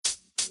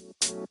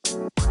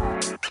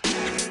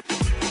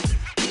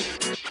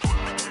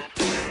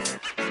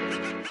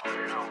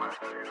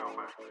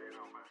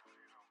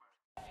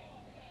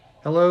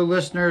Hello,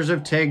 listeners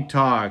of TEG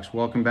Talks.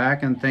 Welcome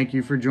back and thank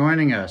you for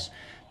joining us.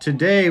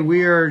 Today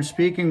we are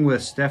speaking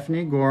with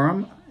Stephanie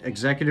Gorham,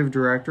 Executive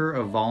Director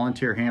of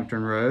Volunteer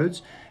Hampton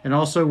Roads. And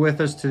also with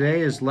us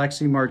today is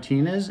Lexi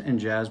Martinez and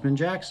Jasmine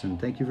Jackson.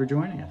 Thank you for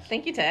joining us.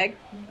 Thank you, Teg.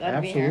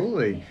 Glad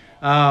Absolutely.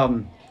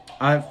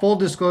 Full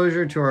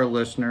disclosure to our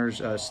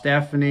listeners,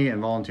 Stephanie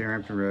and Volunteer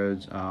Hampton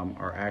Roads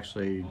are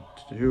actually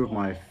two of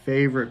my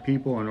favorite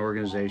people and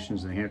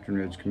organizations in the Hampton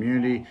Roads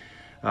community.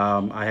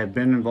 I have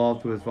been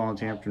involved with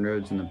Volunteer Hampton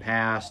Roads in the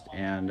past,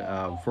 and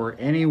for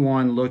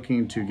anyone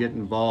looking to get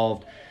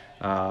involved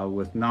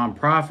with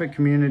nonprofit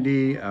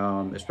community,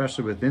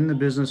 especially within the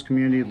business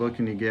community,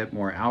 looking to get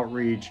more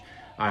outreach,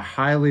 I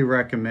highly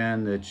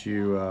recommend that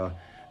you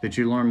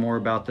learn more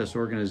about this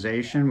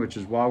organization, which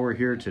is why we're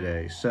here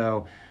today.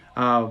 So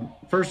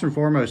first and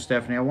foremost,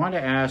 Stephanie, I want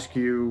to ask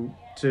you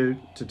to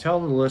tell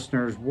the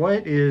listeners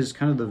what is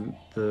kind of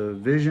the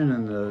vision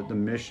and the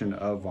mission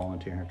of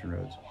Volunteer Hampton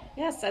Roads.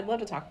 Yes, I'd love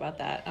to talk about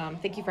that.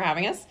 Thank you for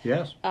having us.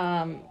 Yes.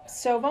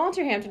 So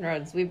Volunteer Hampton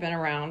Roads, we've been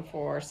around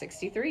for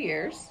 63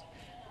 years.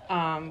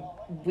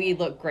 We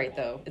look great,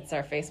 though. It's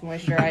our face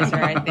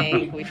moisturizer, I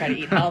think. We try to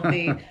eat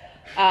healthy.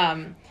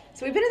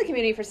 So we've been in the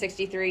community for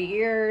 63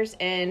 years,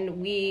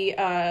 and we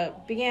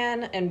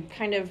began and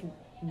kind of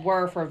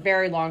were for a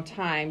very long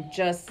time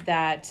just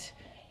that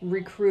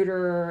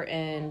recruiter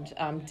and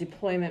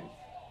deployment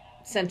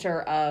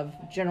center of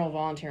general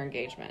volunteer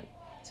engagement.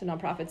 So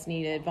nonprofits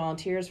needed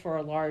volunteers for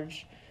a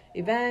large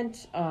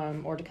event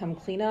or to come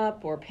clean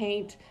up or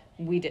paint.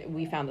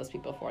 We found those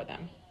people for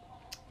them.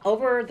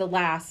 Over the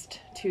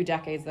last 2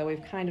 decades, though,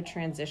 we've kind of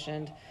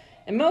transitioned,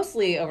 and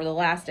mostly over the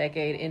last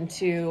decade,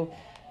 into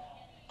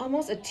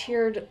almost a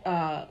tiered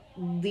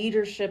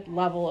leadership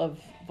level of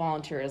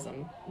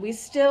volunteerism. We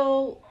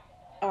still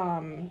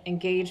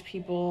engage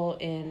people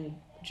in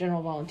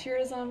general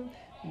volunteerism.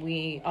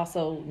 We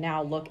also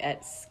now look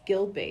at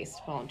skill-based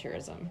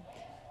volunteerism.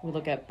 We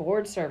look at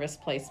board service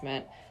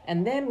placement,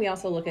 and then we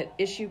also look at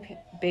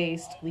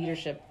issue-based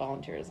leadership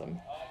volunteerism.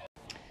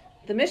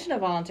 The mission of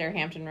Volunteer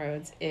Hampton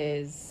Roads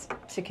is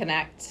to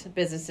connect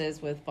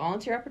businesses with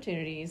volunteer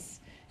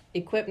opportunities,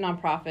 equip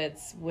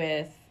nonprofits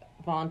with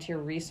volunteer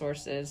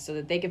resources so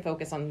that they can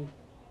focus on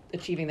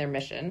achieving their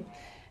mission,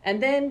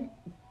 and then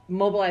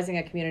mobilizing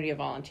a community of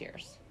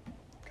volunteers.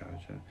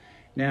 Gotcha.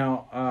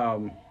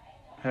 Now,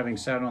 having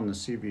sat on the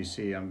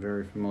CVC, I'm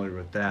very familiar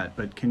with that,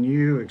 but can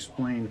you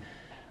explain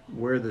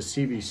where the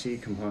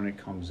CVC component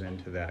comes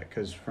into that?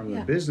 Because from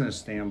the business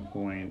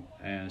standpoint,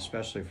 and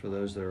especially for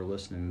those that are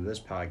listening to this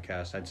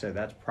podcast, I'd say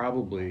that's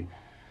probably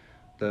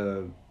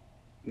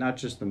not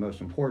just the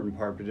most important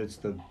part, but it's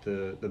the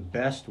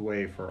best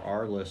way for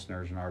our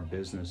listeners and our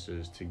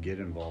businesses to get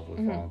involved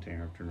with Volunteer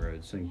Hampton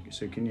Roads.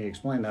 So can you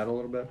explain that a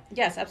little bit?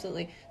 Yes,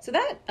 absolutely. So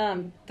that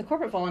the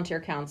Corporate Volunteer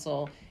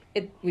Council,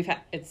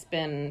 it's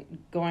been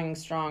going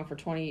strong for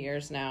 20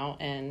 years now,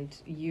 and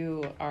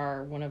you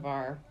are one of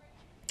our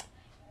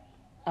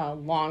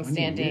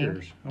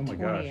long-standing 20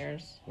 gosh.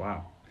 Years.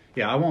 Wow.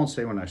 Yeah, I won't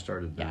say when I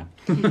started then.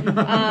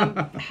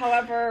 Yeah.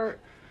 However,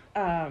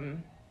 the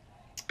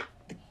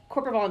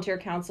Corporate Volunteer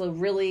Council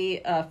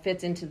really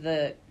fits into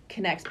the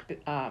connects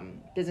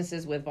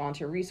businesses with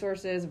volunteer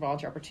resources,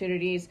 volunteer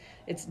opportunities.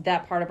 It's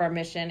that part of our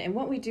mission. And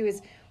what we do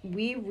is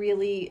we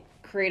really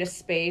create a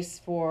space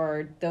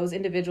for those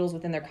individuals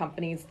within their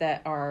companies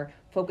that are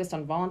focused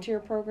on volunteer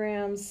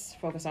programs,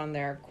 focused on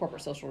their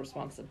corporate social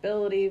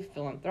responsibility,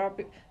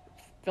 philanthropic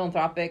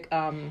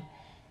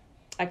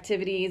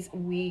activities.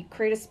 We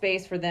create a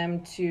space for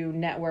them to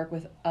network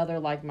with other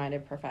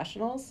like-minded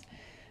professionals.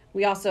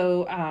 We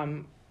also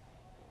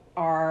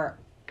are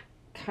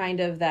kind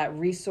of that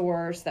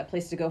resource, that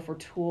place to go for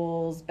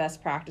tools,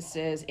 best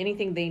practices,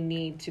 anything they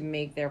need to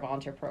make their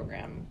volunteer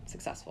program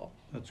successful.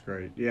 That's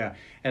great. Yeah.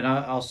 And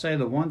I'll say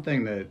the one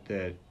thing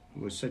that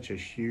was such a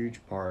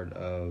huge part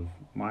of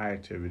my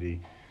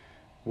activity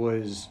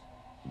was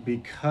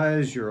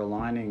because you're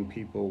aligning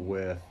people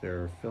with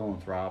their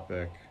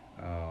philanthropic,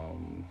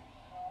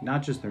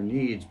 not just their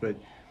needs, but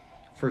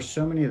for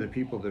so many of the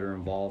people that are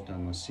involved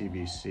in the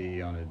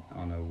CVC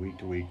on a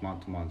week-to-week,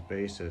 month-to-month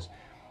basis,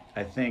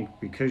 I think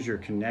because you're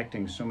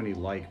connecting so many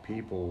like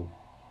people,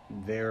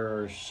 there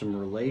are some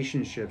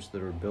relationships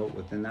that are built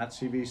within that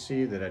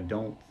CVC that I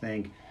don't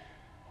think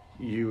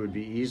you would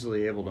be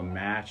easily able to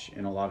match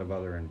in a lot of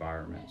other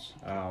environments,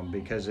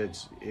 because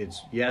it's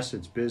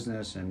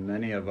business, and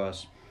many of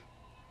us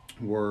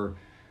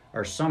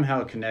are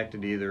somehow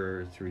connected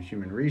either through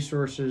human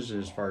resources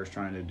as far as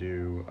trying to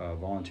do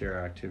volunteer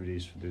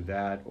activities through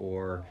that,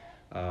 or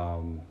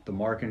the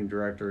marketing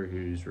director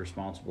who's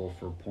responsible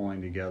for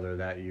pulling together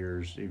that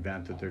year's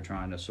event that they're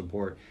trying to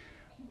support.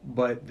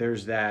 But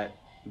there's that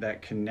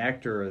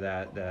connector,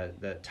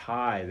 that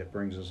tie that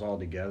brings us all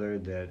together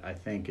that I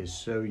think is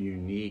so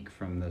unique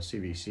from the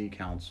CVC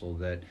Council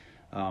that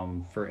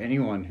for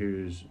anyone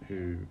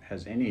who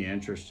has any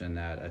interest in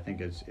that, I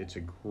think it's a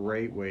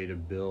great way to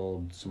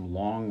build some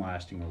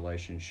long-lasting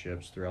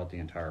relationships throughout the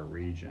entire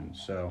region.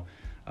 So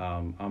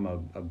I'm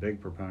a big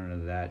proponent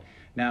of that.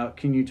 Now,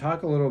 can you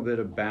talk a little bit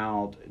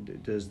about,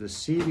 does the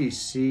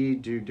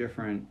CVC do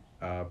different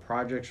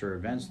projects or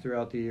events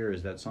throughout the year?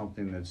 Is that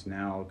something that's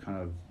now kind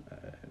of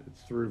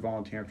through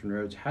Volunteer Hampton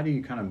Roads? How do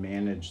you kind of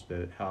manage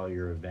how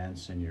your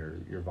events and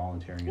your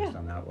volunteering is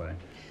done that way?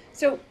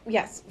 So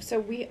yes, so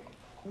we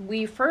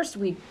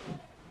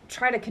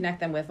try to connect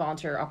them with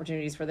volunteer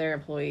opportunities for their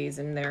employees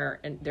and their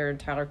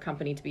entire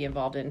company to be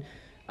involved in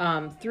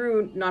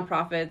through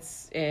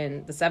nonprofits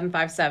in the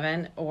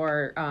 757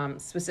 or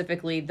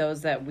specifically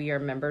those that we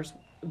have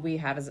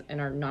in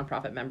our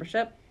nonprofit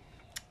membership.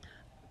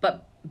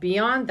 But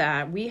beyond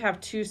that, we have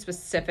two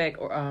specific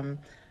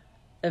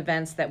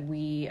events that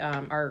we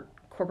are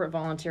corporate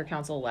volunteer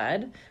council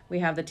led. We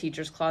have the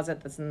Teachers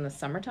Closet that's in the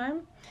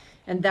summertime,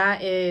 and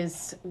that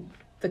is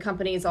the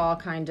companies all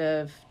kind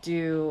of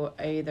do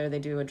a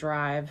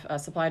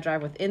supply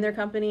drive within their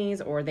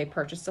companies, or they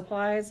purchase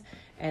supplies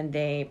and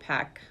they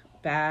pack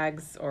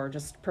bags or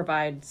just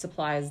provide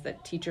supplies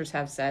that teachers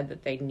have said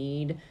that they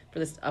need for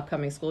this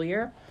upcoming school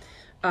year.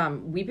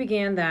 We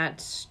began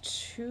that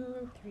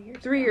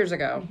 3 years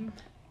ago. Mm-hmm.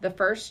 The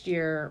first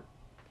year,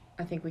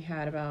 I think we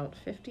had about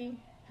 50.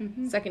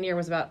 Mm-hmm. Second year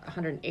was about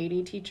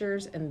 180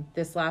 teachers, and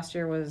this last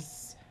year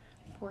was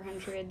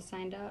 400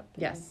 signed up.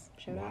 Yes.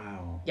 Showed up.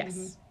 Wow. Yes.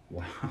 Mm-hmm.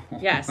 Wow.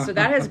 Yes. So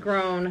that has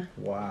grown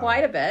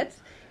quite a bit,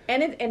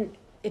 and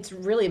it's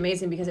really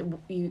amazing because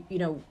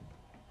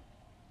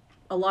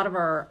a lot of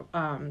our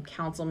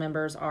council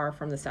members are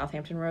from the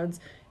Southampton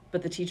Roads,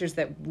 but the teachers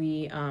that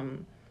we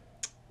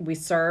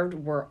served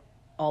were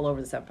all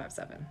over the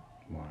 757.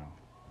 Wow.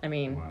 I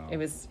mean, it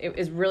was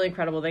really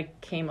incredible. They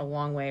came a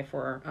long way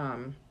for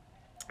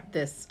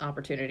this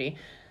opportunity.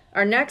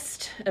 Our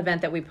next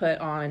event that we put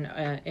on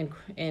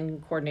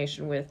in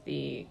coordination with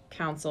the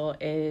council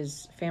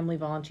is Family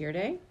Volunteer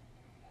Day,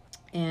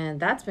 and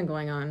that's been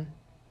going on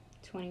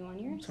 21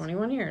 years.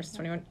 21 years.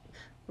 21.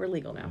 We're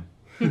legal now.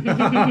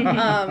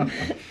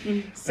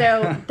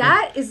 So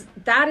that is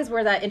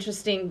where that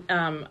interesting,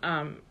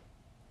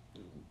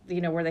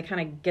 where they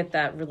kind of get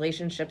that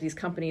relationship, these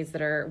companies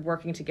that are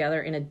working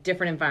together in a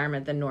different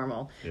environment than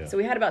normal. Yeah. So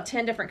we had about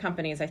 10 different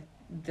companies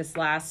this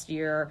last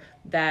year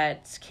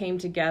that came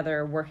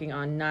together working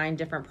on 9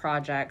 different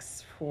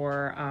projects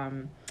for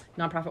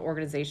nonprofit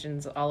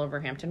organizations all over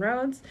Hampton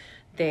Roads.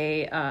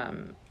 They,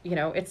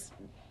 it's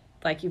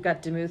like you've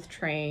got Demuth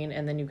Train,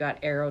 and then you've got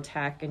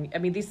Aerotech, and I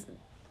mean these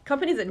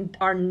companies that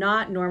are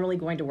not normally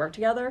going to work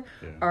together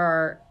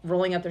are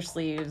rolling up their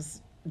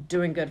sleeves,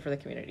 doing good for the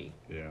community.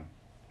 Yeah,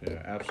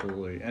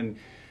 absolutely. And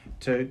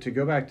to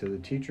go back to the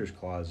Teachers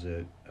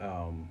Closet,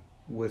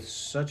 with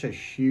such a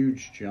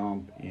huge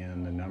jump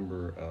in the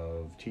number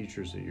of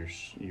teachers that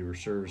you were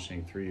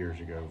servicing 3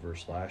 years ago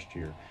versus last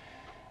year,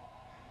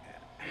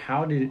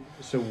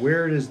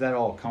 where does that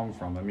all come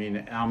from? I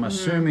mean, I'm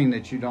assuming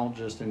that you don't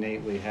just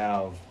innately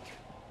have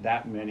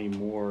that many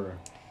more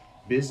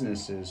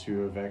businesses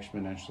who have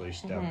exponentially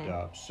stepped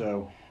up.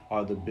 So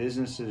are the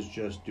businesses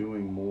just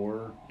doing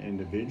more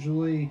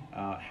individually?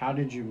 How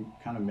did you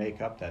kind of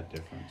make up that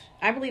difference?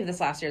 I believe this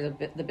last year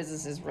the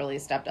businesses really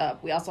stepped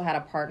up. We also had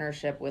a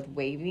partnership with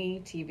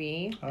Wavy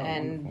TV,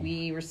 and wonderful.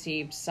 We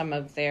received some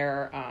of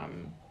their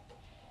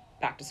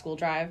back to school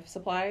drive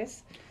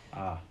supplies.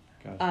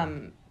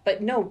 Gotcha.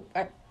 But no,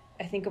 I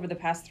think over the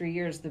past 3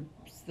 years,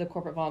 the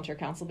corporate volunteer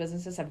council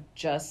businesses have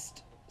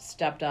just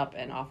stepped up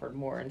and offered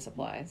more in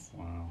supplies.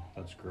 Wow,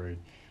 that's great.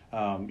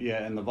 And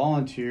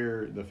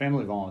the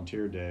Family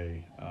Volunteer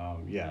Day,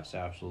 yes,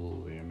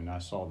 absolutely. I mean, I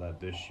saw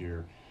that this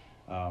year,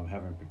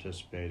 having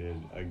participated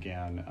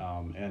again,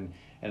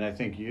 and I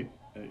think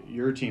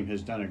your team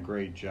has done a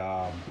great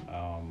job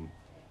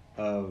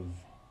of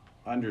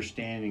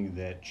understanding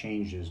that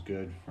change is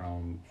good,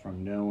 from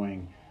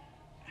knowing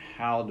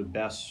how to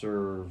best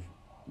serve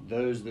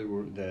those that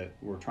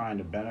were trying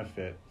to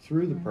benefit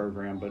through the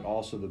program, but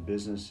also the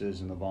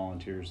businesses and the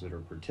volunteers that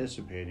are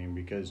participating.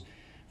 Because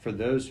for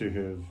those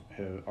who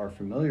are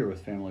familiar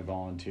with Family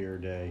Volunteer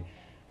Day,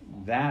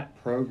 that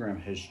program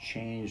has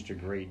changed a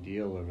great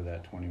deal over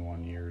that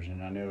 21 years.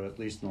 And I know at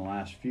least in the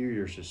last few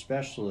years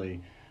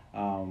especially,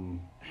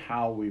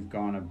 how we've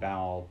gone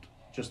about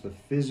just the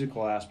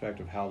physical aspect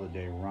of how the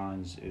day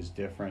runs is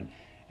different.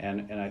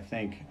 And I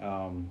think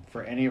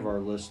for any of our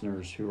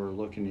listeners who are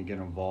looking to get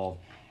involved,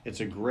 it's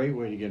a great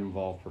way to get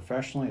involved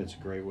professionally. It's a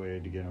great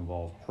way to get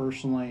involved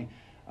personally.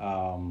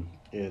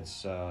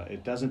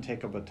 It doesn't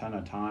take up a ton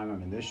of time. I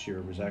mean, this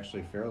year was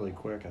actually fairly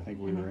quick. I think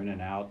we were in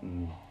and out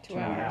in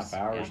 2.5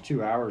 hours,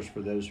 2 hours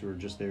for those who were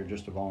just there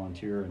just to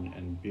volunteer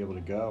and be able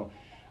to go.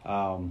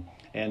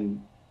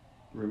 And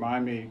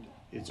remind me,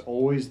 it's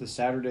always the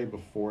Saturday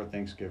before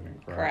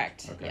Thanksgiving,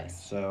 correct? Correct, okay.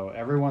 Yes. So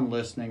everyone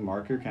listening,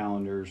 mark your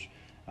calendars,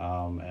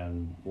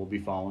 and we'll be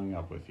following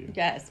up with you.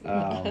 Yes.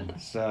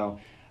 So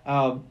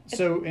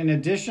in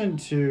addition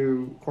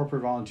to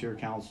Corporate Volunteer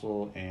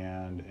Council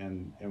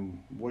and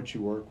what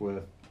you work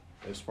with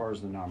as far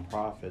as the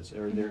nonprofits,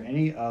 are there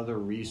any other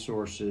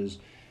resources,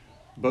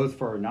 both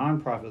for our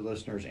nonprofit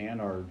listeners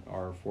and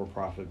our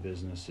for-profit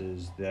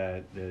businesses,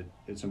 that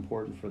it's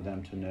important for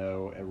them to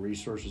know,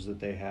 resources that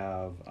they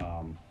have,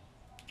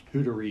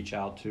 who to reach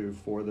out to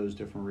for those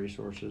different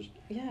resources?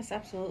 Yes,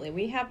 absolutely.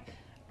 We have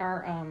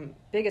our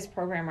biggest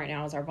program right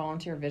now is our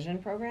Volunteer Vision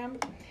program.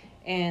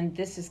 And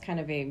this is kind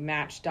of a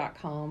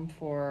match.com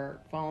for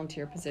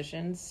volunteer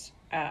positions,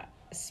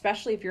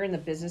 especially if you're in the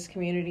business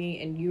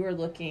community and you are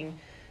looking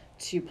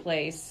to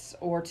place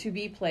or to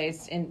be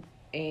placed in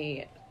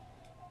a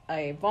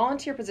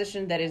volunteer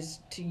position that is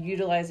to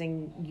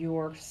utilizing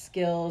your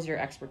skills, your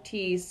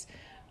expertise,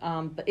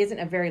 but isn't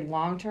a very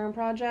long-term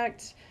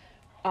project.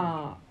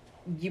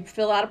 You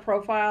fill out a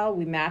profile.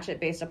 We match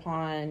it based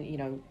upon,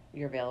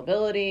 your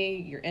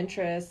availability, your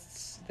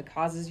interests, the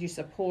causes you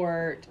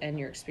support, and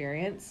your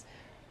experience.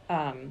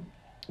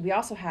 We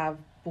also have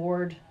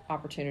board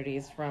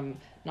opportunities from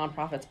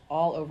nonprofits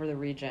all over the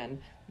region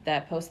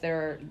that post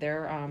their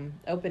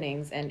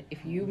openings, and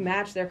if you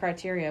match their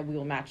criteria, we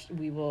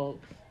will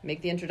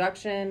make the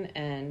introduction,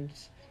 and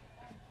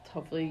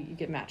hopefully you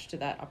get matched to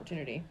that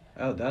opportunity.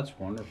 Oh, that's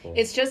wonderful.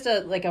 It's just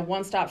a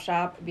one-stop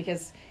shop,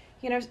 because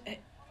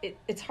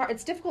it's hard,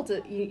 it's difficult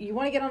to you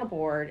want to get on a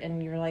board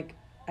and you're like,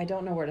 I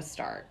don't know where to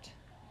start.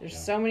 There's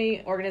so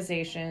many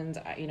organizations,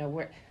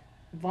 where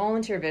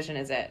Volunteer Vision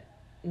is it.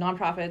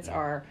 Nonprofits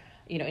are,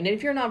 and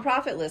if you're a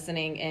nonprofit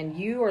listening and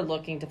you are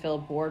looking to fill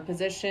board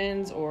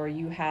positions, or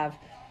you have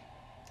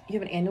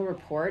an annual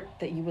report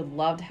that you would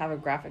love to have a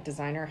graphic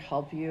designer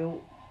help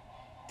you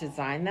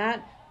design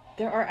that,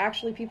 there are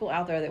actually people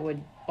out there that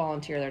would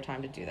volunteer their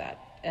time to do that.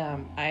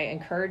 I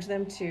encourage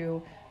them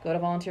to go to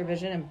Volunteer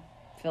Vision and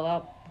fill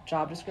out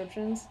job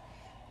descriptions,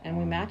 and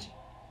we match.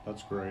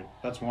 That's great.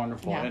 That's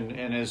wonderful. Yeah.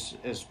 And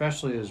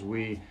especially as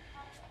we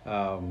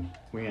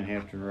in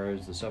Hampton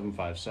Roads, the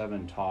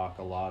 757, talk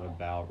a lot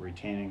about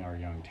retaining our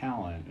young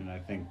talent. And I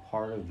think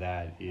part of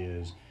that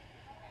is,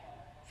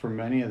 for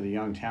many of the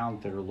young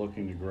talent that are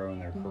looking to grow in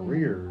their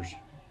careers,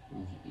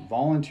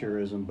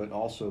 volunteerism, but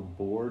also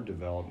board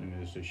development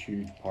is a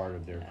huge part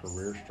of their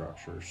career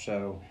structure.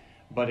 So,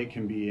 but it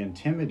can be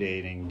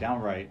intimidating,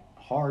 downright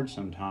hard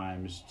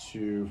sometimes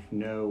to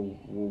know,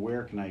 well,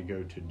 where can I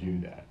go to do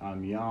that?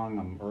 I'm young,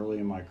 I'm early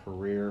in my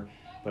career,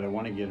 but I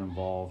want to get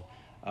involved.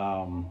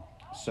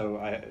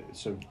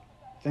 So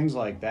things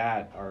like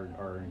that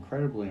are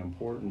incredibly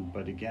important,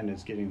 but again,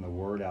 it's getting the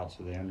word out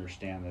so they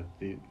understand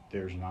that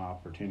there's an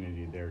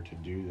opportunity there to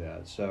do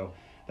that. So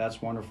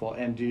that's wonderful.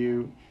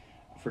 And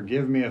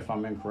forgive me if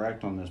I'm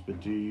incorrect on this, but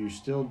do you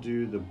still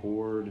do the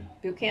board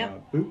boot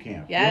camp? Boot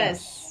camp.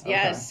 Yes.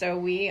 Okay. So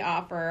we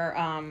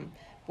offer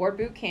board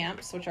boot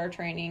camps, which are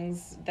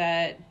trainings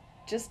that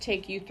just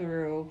take you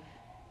through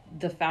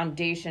the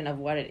foundation of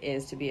what it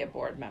is to be a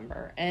board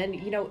member. And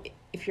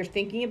if you're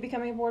thinking of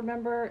becoming a board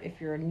member,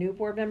 if you're a new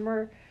board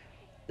member,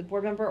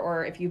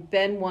 or if you've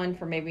been one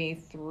for maybe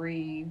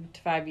 3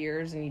 to 5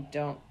 years and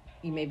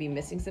you may be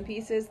missing some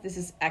pieces, this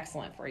is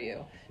excellent for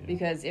you,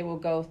 because it will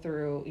go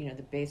through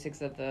the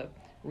basics of the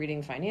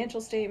reading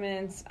financial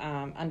statements,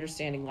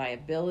 understanding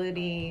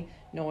liability,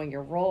 knowing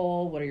your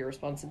role, what are your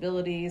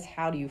responsibilities,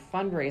 how do you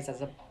fundraise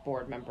as a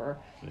board member,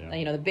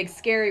 the big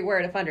scary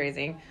word of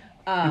fundraising.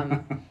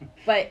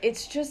 But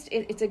it's just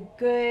it's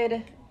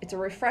a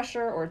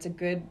refresher, or it's a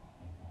good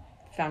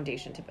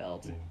foundation to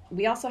build.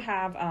 We also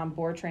have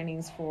board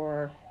trainings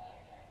for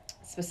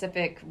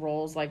specific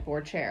roles like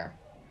board chair.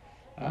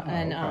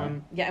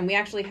 And we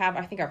actually have,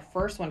 I think our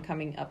first one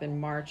coming up in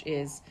March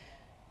is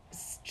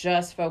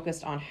just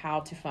focused on how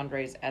to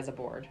fundraise as a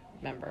board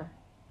member.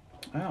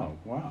 Oh,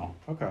 wow.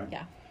 Okay.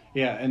 Yeah.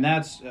 Yeah, and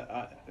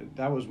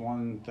that was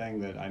one thing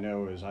that I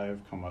know as I have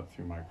come up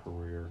through my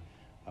career,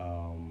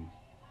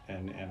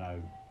 and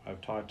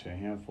I've talked to a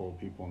handful of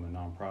people in the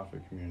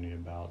nonprofit community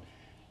about,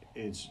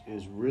 is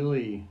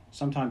really,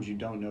 sometimes you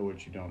don't know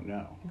what you don't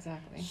know.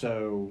 Exactly.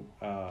 So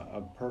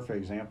a perfect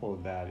example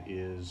of that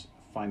is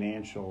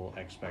financial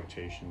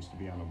expectations to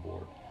be on a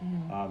board.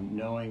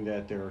 Knowing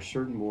that there are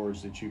certain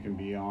boards that you can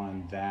be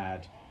on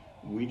that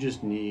we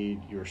just need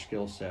your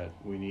skill set,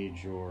 we need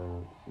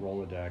your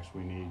Rolodex,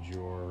 we need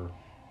your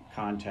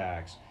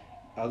contacts.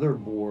 Other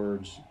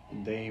boards,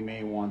 they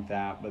may want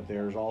that, but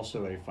there's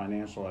also a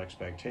financial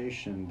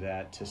expectation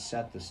that to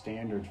set the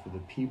standards for the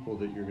people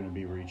that you're going to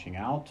be reaching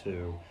out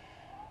to,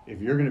 if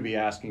you're going to be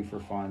asking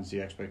for funds,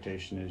 the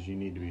expectation is you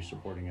need to be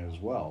supporting it as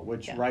well,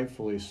 which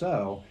rightfully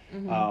so.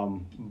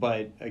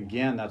 But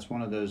again, that's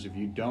one of those, if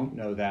you don't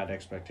know that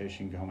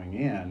expectation going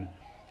in,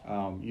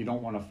 you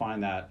don't want to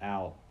find that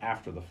out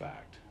after the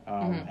fact.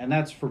 And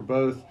that's for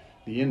both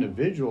the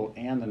individual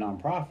and the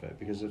nonprofit,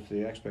 because if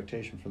the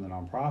expectation for the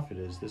nonprofit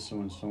is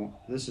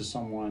this is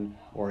someone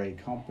or a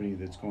company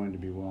that's going to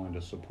be willing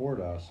to support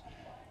us,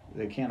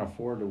 they can't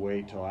afford to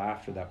wait till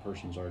after that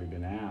person's already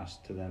been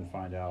asked to then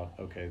find out,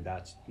 okay,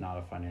 it's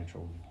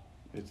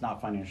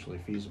not financially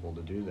feasible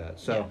to do that.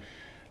 So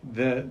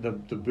the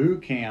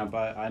boot camp,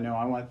 I know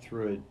I went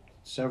through it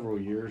several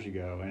years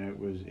ago, and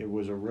it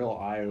was a real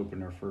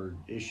eye-opener for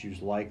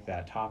issues like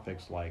that,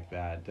 topics like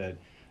that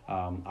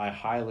I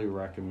highly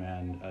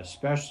recommend,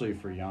 especially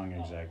for young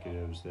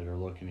executives that are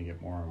looking to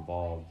get more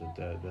involved,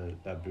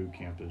 that boot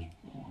camp is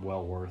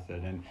well worth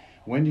it. And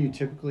when do you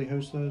typically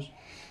host those?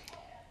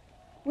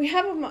 We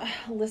have them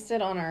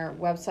listed on our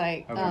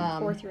website. Okay.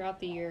 4 throughout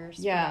the year,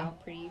 spread yeah.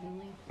 out pretty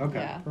evenly. Okay,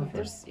 Yeah,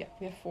 perfect.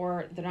 we have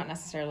 4. They're not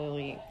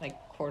necessarily like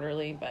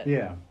quarterly, but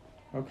Yeah,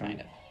 okay.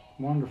 kind of.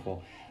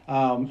 Wonderful.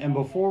 And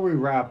before we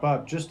wrap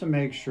up, just to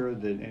make sure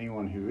that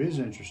anyone who is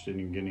interested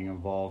in getting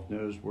involved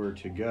knows where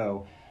to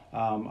go,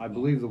 I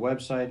believe the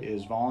website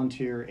is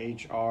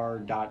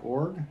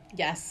volunteerhr.org.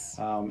 Yes.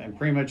 And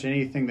pretty much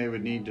anything they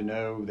would need to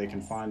know, they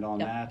can find on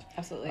Yep, that.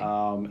 absolutely.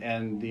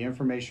 And the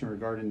information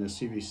regarding the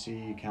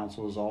CVC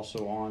Council is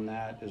also on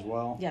that as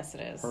well? Yes,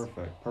 it is.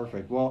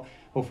 Perfect. Well,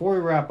 before we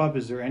wrap up,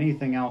 is there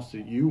anything else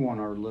that you want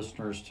our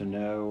listeners to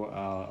know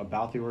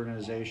about the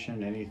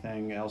organization?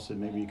 Anything else that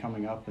may be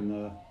coming up in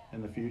the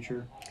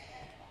future?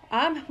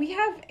 We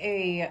have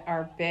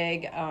our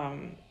big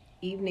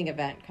evening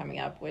event coming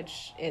up,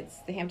 which it's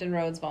the Hampton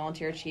Roads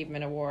Volunteer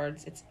Achievement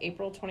Awards. It's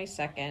April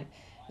 22nd.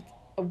 It's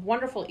a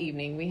wonderful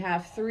evening. We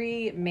have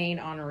 3 main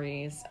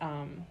honorees,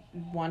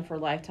 one for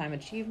lifetime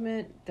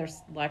achievement,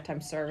 there's lifetime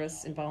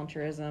service in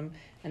volunteerism,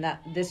 and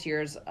that this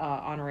year's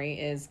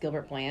honoree is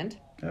Gilbert Bland.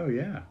 Oh,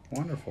 yeah.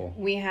 Wonderful.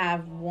 We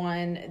have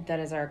one that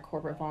is our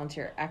Corporate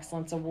Volunteer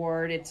Excellence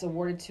Award. It's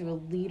awarded to a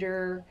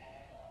leader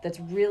that's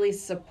really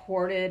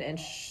supported and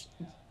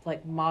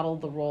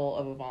modeled the role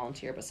of a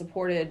volunteer, but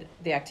supported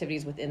the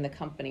activities within the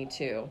company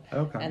too.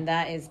 Okay. And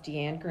that is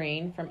Deanne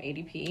Green from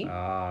ADP.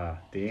 Ah,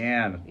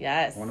 Deanne.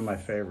 Yes. One of my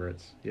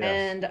favorites. Yes.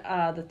 And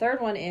the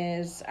third one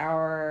is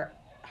our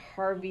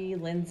Harvey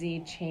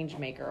Lindsay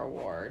Changemaker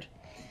Award.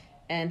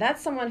 And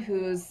that's someone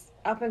who's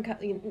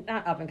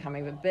not up and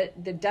coming,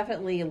 but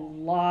definitely a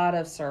lot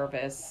of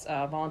service,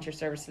 volunteer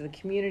service to the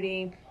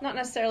community. Not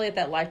necessarily at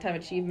that lifetime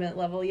achievement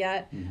level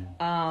yet,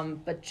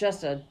 but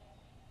just a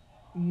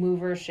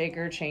mover,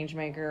 shaker, change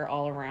maker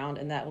all around,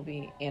 and that will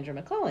be Andrew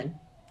McClellan.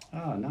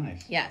 Oh,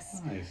 nice.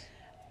 Yes. Nice.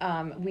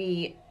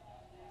 We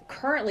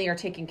currently are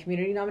taking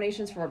community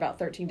nominations for about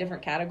 13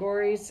 different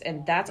categories,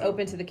 and that's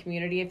open to the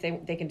community if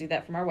they can do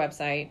that from our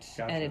website.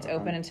 Gotcha. And it's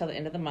open until the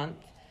end of the month.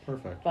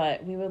 Perfect.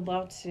 But we would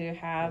love to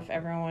have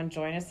everyone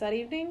join us that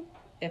evening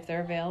if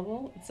they're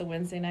available. It's a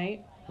Wednesday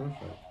night.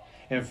 Perfect.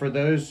 And for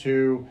those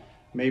who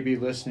may be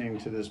listening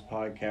to this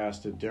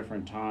podcast at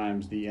different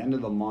times, the end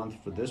of the month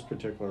for this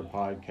particular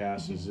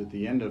podcast is at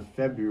the end of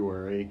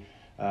February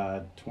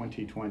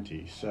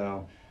 2020.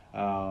 So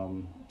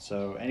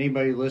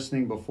anybody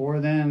listening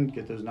before then,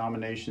 get those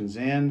nominations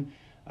in.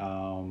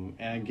 And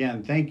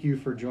again, thank you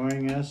for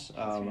joining us.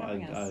 Thanks for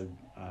having us.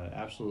 I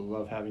absolutely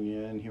love having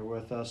you in here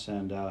with us,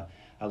 and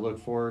I look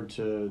forward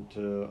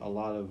to a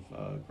lot of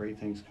great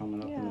things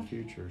coming up in the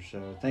future.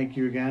 So thank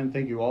you again.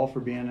 Thank you all for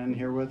being in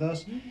here with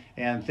us.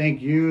 And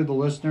thank you, the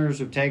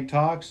listeners of Tag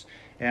Talks,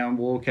 and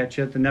we'll catch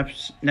you at the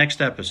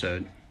next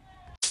episode.